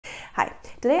Hi,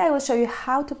 today I will show you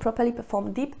how to properly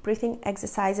perform deep breathing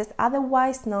exercises,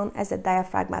 otherwise known as a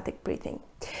diaphragmatic breathing.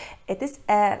 It is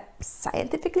a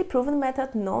scientifically proven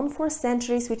method known for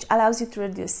centuries which allows you to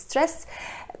reduce stress,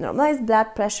 normalize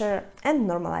blood pressure and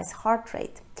normalize heart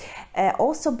rate.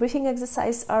 Also, breathing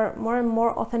exercises are more and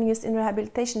more often used in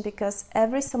rehabilitation because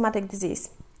every somatic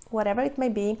disease, whatever it may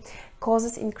be,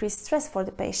 causes increased stress for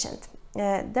the patient.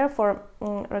 Therefore,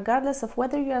 regardless of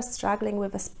whether you are struggling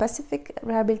with a specific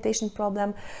rehabilitation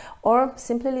problem or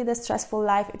simply lead a stressful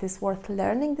life, it is worth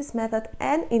learning this method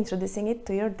and introducing it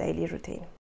to your daily routine.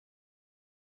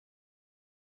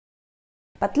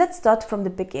 But let's start from the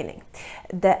beginning.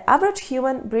 The average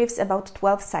human breathes about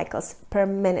 12 cycles per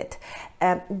minute.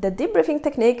 The deep breathing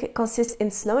technique consists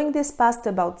in slowing this past to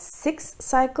about 6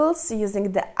 cycles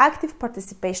using the active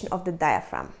participation of the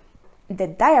diaphragm. The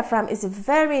diaphragm is a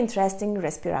very interesting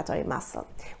respiratory muscle.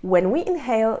 When we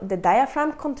inhale, the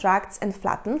diaphragm contracts and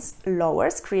flattens,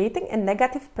 lowers, creating a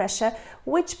negative pressure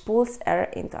which pulls air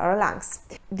into our lungs.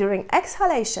 During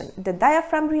exhalation, the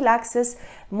diaphragm relaxes,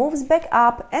 moves back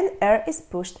up, and air is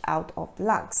pushed out of the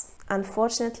lungs.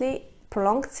 Unfortunately,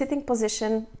 prolonged sitting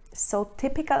position, so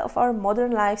typical of our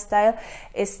modern lifestyle,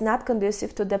 is not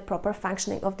conducive to the proper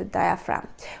functioning of the diaphragm.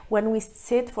 When we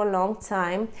sit for a long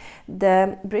time,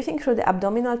 the breathing through the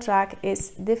abdominal tract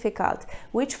is difficult,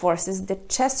 which forces the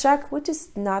chest tract, which is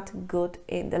not good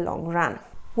in the long run.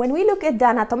 When we look at the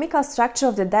anatomical structure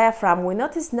of the diaphragm, we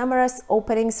notice numerous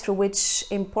openings through which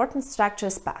important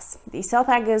structures pass: the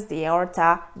esophagus, the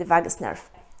aorta, the vagus nerve.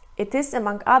 It is,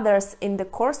 among others, in the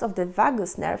course of the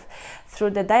vagus nerve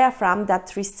through the diaphragm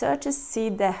that researchers see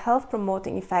the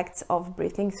health-promoting effects of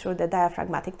breathing through the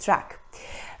diaphragmatic tract.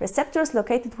 Receptors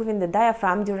located within the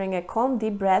diaphragm during a calm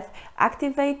deep breath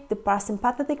activate the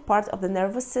parasympathetic part of the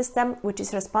nervous system, which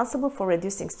is responsible for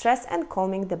reducing stress and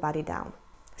calming the body down.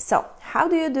 So, how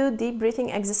do you do deep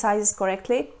breathing exercises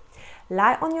correctly?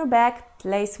 Lie on your back,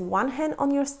 place one hand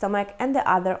on your stomach and the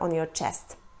other on your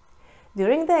chest.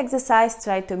 During the exercise,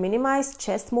 try to minimize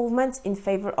chest movements in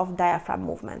favor of diaphragm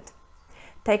movement.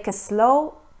 Take a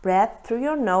slow breath through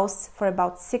your nose for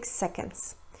about 6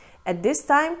 seconds. At this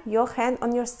time, your hand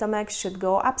on your stomach should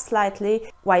go up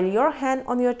slightly, while your hand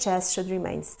on your chest should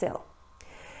remain still.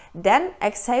 Then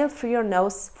exhale through your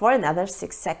nose for another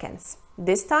 6 seconds.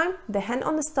 This time, the hand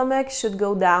on the stomach should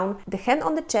go down, the hand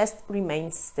on the chest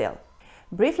remains still.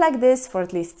 Breathe like this for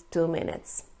at least 2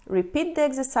 minutes. Repeat the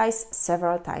exercise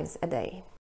several times a day.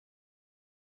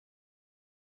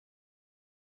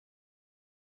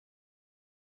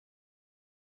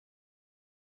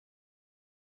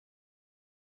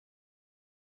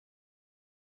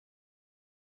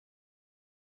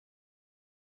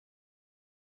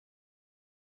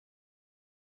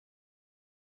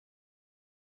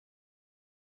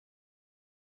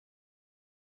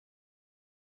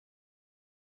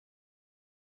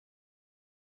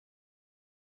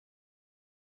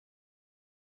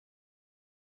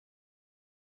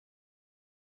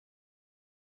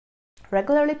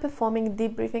 Regularly performing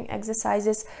deep breathing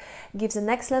exercises gives an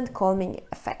excellent calming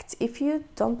effect. If you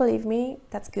don't believe me,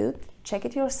 that's good. Check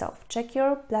it yourself. Check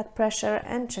your blood pressure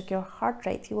and check your heart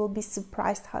rate. You will be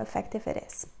surprised how effective it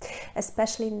is,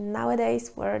 especially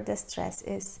nowadays where the stress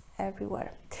is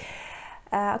everywhere.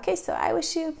 Okay, so I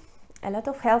wish you a lot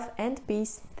of health and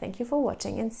peace. Thank you for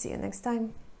watching and see you next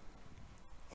time.